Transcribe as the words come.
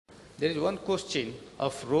There is one question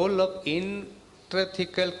of role of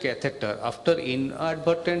intrathecal catheter after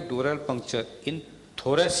inadvertent dural puncture in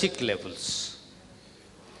thoracic levels.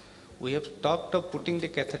 We have talked of putting the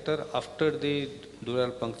catheter after the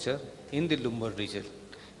dural puncture in the lumbar region.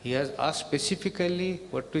 He has asked specifically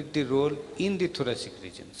what is the role in the thoracic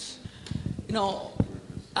regions. You know,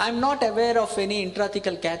 I'm not aware of any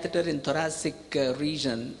intrathecal catheter in thoracic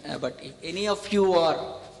region, but if any of you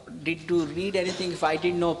did to read anything, if I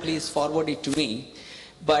didn't know, please forward it to me.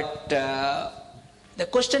 But the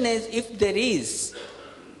question is, if there is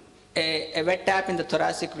a wet tap in the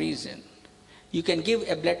thoracic region, you can give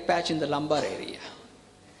a blood patch in the lumbar area.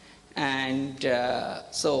 And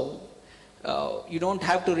you don't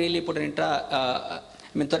have to really put an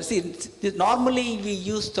normally we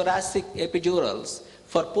use thoracic epidurals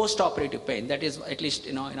for post-operative pain. That is at least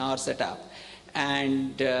in our setup.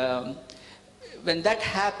 And when that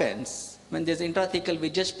happens, when there's intrathecal, we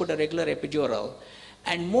just put a regular epidural.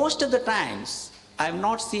 And most of the times, I've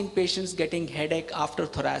not seen patients getting headache after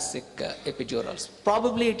thoracic epidurals.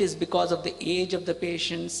 Probably it is because of the age of the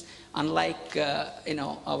patients, unlike and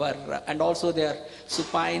also they are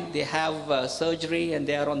supine, they have surgery and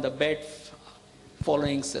they are on the bed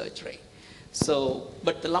following surgery. So,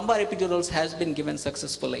 but the lumbar epidurals has been given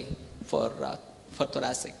successfully for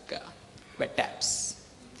thoracic wet taps.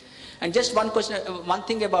 And just one question, one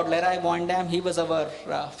thing about Leroy Van Dam, he was our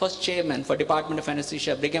first chairman for Department of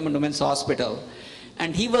Anesthesia, Brigham and Women's Hospital.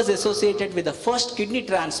 And he was associated with the first kidney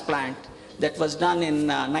transplant that was done in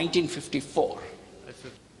 1954.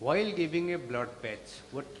 While giving a blood patch,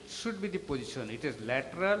 what should be the position? It is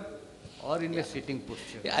lateral or in a sitting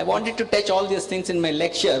posture? I wanted to touch all these things in my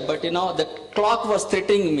lecture, but the clock was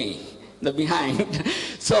threatening me, the behind.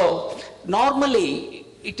 So normally,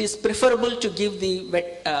 it is preferable to give the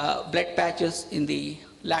blood patches in the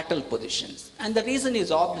lateral positions. And the reason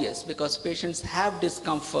is obvious, because patients have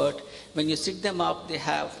discomfort. When you sit them up, they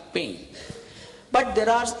have pain. But there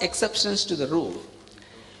are exceptions to the rule.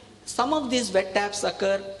 Some of these wet taps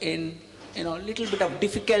occur in a little bit of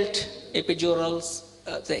difficult epidurals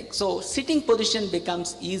thing. So sitting position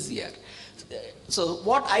becomes easier. So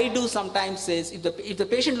what I do sometimes is, if the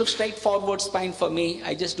patient looks straight forward spine for me,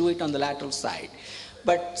 I just do it on the lateral side.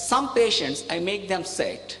 But some patients, I make them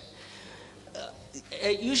sit.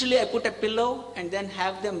 Usually I put a pillow and then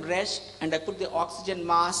have them rest, and I put the oxygen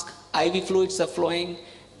mask, IV fluids are flowing,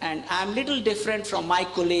 and I'm little different from my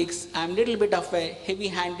colleagues. I'm little bit of a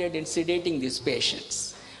heavy-handed in sedating these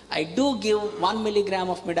patients. I do give 1 milligram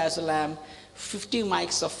of midazolam, 50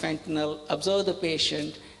 mics of fentanyl, observe the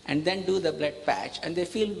patient, and then do the blood patch, and they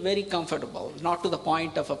feel very comfortable, not to the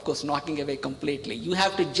point of course, knocking away completely. You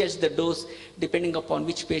have to judge the dose depending upon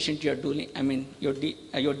which patient you're dealing.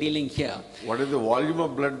 You're dealing here. What is the volume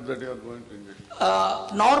of blood that you are going to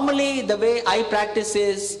inject? Normally, the way I practice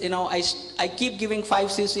is, I keep giving 5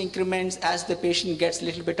 cc increments as the patient gets a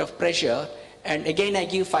little bit of pressure, and again I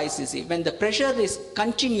give 5 cc. When the pressure is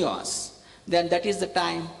continuous, then that is the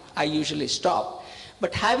time I usually stop.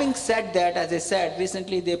 But having said that, as I said,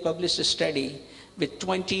 recently they published a study with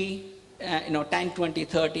 10, 20,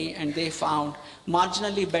 30, and they found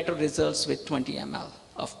marginally better results with 20 ml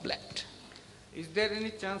of blood. Is there any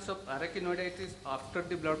chance of arachnoiditis after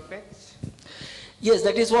the blood patch? Yes,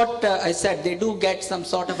 that is what I said. They do get some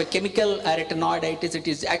sort of a chemical arachnoiditis. It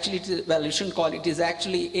is actually, well, you shouldn't call it. It is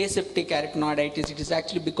actually aseptic arachnoiditis. It is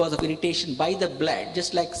actually because of irritation by the blood,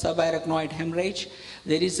 just like subarachnoid hemorrhage.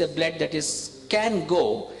 There is a blood that can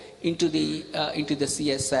go into the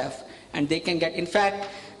CSF, and they can get. In fact,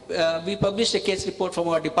 we published a case report from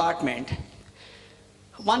our department.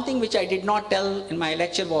 One thing which I did not tell in my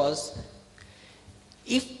lecture was,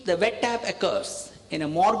 if the wet tap occurs in a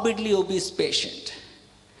morbidly obese patient,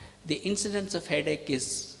 the incidence of headache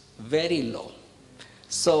is very low.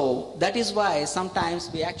 So that is why sometimes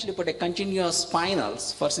we actually put a continuous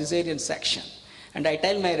spinals for cesarean section. And I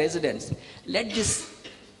tell my residents, let this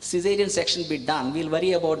cesarean section be done. We'll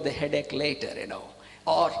worry about the headache later,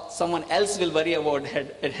 or someone else will worry about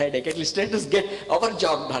headache. At least let us get our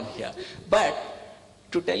job done here. But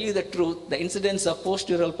to tell you the truth, the incidence of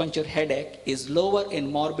post-dural puncture headache is lower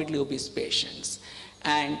in morbidly obese patients.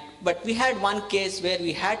 But we had one case where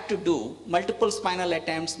we had to do multiple spinal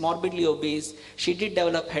attempts, morbidly obese. She did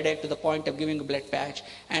develop headache to the point of giving a blood patch,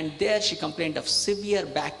 and there she complained of severe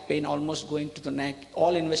back pain, almost going to the neck.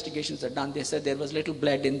 All investigations are done. They said there was little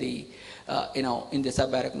blood in the, in the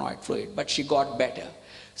subarachnoid fluid, but she got better.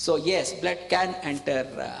 So yes, blood can enter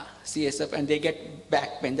CSF, and they get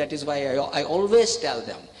back pain. That is why I always tell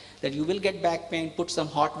them that you will get back pain. Put some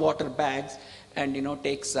hot water bags. and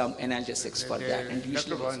take some analgesics for that. And Dr.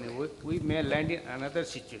 usually Bhavani, we may land in another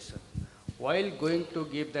situation. While going to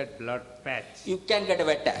give that blood patch, you can get a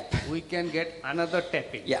wet tap. we can get another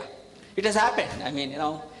tapping. Yeah, it has happened. I mean,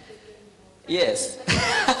 yes. Small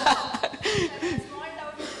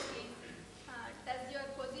doubt is please. Does your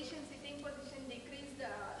sitting position decrease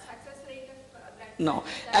the success rate of blood? No,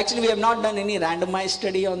 actually we have not done any randomized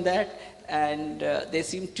study on that, and they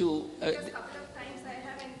seem to. Because a couple of times I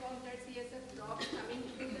have encountered CSF drops coming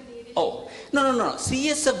to the needle. Oh, no.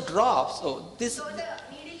 CSF drops. Oh, this. So the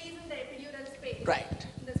needle is in the epidural space. Right.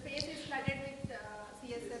 The space is flooded with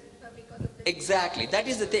CSF because of the. Exactly. That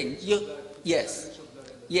is the thing. Yes.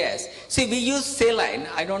 Yes. See, we use saline.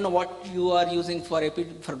 I don't know what you are using for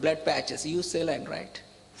blood patches. You use saline, right?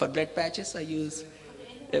 For blood patches, I use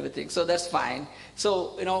everything. So that's fine.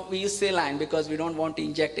 So, we use saline because we don't want to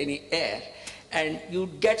inject any air. And you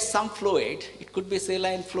get some fluid. It could be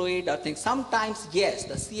saline fluid or things. Sometimes, yes,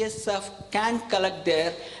 the CSF can collect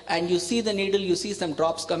there, and you see the needle, you see some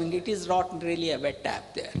drops coming. It is not really a wet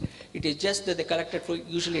tap there. It is just that the collected fluid,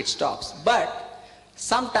 usually it stops. But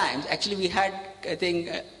sometimes, actually we had, I think,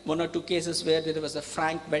 1 or 2 cases where there was a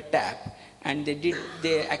frank wet tap, and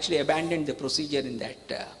they actually abandoned the procedure in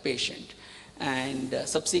that patient. And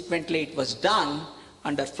subsequently it was done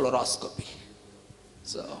under fluoroscopy.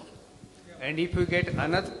 So. And if you get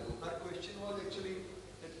another, Our question was actually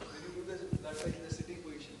that when you put the blood patch in the sitting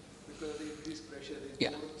position, because of the increased pressure, there is Yeah.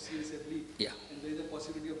 more CSF leak, Yeah. and there is a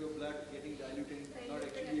possibility of your blood getting diluted and not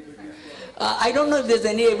actually able to. I don't know if there's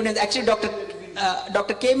any evidence. Actually,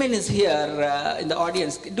 Dr. Kamen is here in the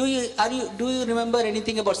audience. Do you remember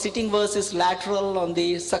anything about sitting versus lateral on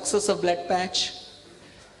the success of blood patch?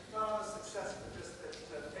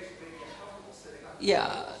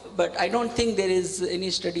 Yeah, but I don't think there is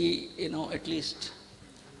any study, at least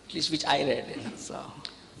which I read. So.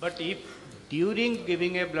 but if during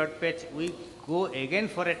giving a blood patch, we go again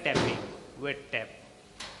for a tapping, wet tap,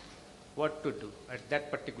 what to do at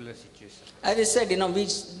that particular situation? As I said,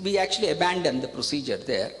 we actually abandoned the procedure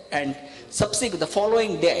there, and the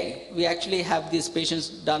following day, we actually have these patients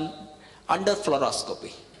done under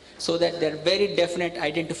fluoroscopy, so that they're very definite,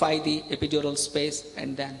 identify the epidural space,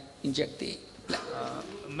 and then inject the blood.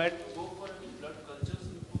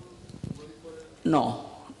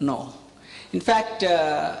 No. In fact,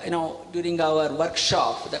 during our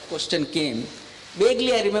workshop, that question came.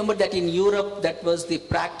 Vaguely, I remember that in Europe, that was the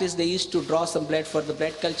practice. They used to draw some blood for the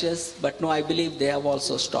blood cultures, but no, I believe they have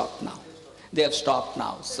also stopped now. They have stopped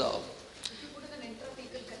now, so. If you put in an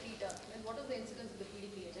intrathecal catheter, then what is the incidence of the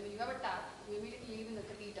PDPH? I mean, you have a tap, you immediately leave in the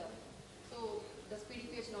catheter. So does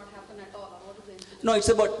PDPH not happen at all, or what is the incidence?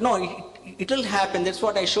 It will happen. That's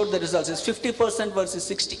what I showed the results. It's 50% versus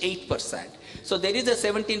 68%. So there is a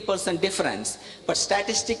 17% difference, but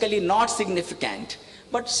statistically not significant.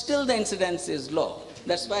 But still the incidence is low.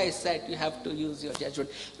 That's why I said you have to use your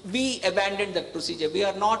judgment. We abandoned that procedure. We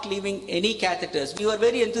are not leaving any catheters. We were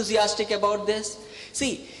very enthusiastic about this.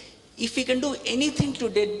 See, if we can do anything to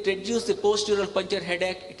reduce the post-dural puncture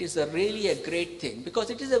headache, it is really a great thing, because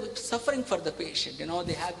it is a suffering for the patient.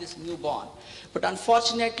 They have this newborn. But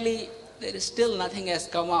unfortunately, there is still nothing has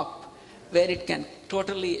come up where it can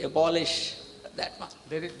totally abolish that one.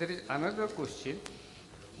 There is another question.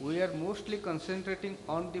 We are mostly concentrating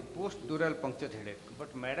on the post-dural puncture headache,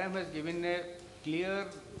 but Madam has given a clear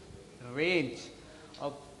range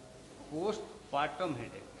of postpartum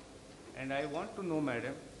headache. And I want to know,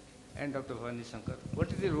 Madam, and Dr. Bhavani Shankar,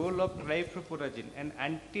 what is the role of trifluopuracin,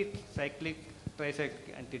 an tricyclic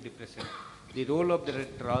antidepressant, the role of the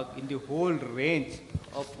drug in the whole range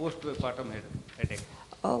of postpartum headache?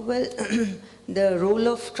 Well, the role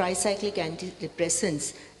of tricyclic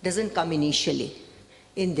antidepressants doesn't come initially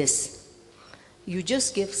in this. You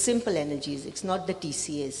just give simple analgesics, not the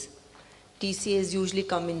TCAs. TCAs usually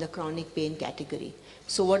come in the chronic pain category.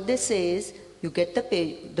 So what they say is, you get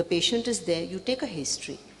the patient is there, you take a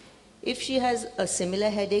history. If she has a similar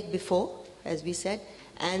headache before, as we said,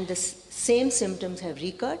 and the same symptoms have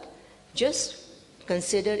recurred, just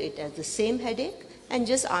consider it as the same headache and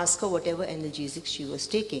just ask her whatever analgesics she was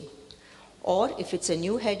taking. Or if it's a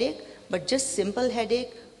new headache, but just simple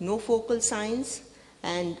headache, no focal signs,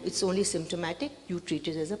 and it's only symptomatic, you treat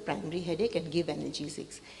it as a primary headache and give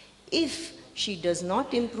analgesics. If she does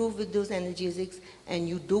not improve with those analgesics and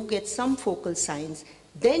you do get some focal signs,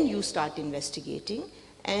 then you start investigating.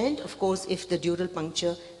 And of course, if the dural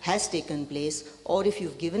puncture has taken place, or if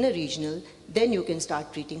you've given a regional, then you can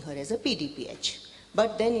start treating her as a PDPH.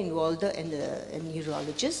 But then involve a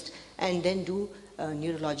neurologist and then do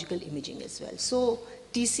neurological imaging as well. So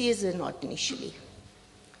TCAs are not initially.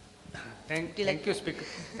 Thank you, speaker.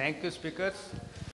 Thank you, speakers.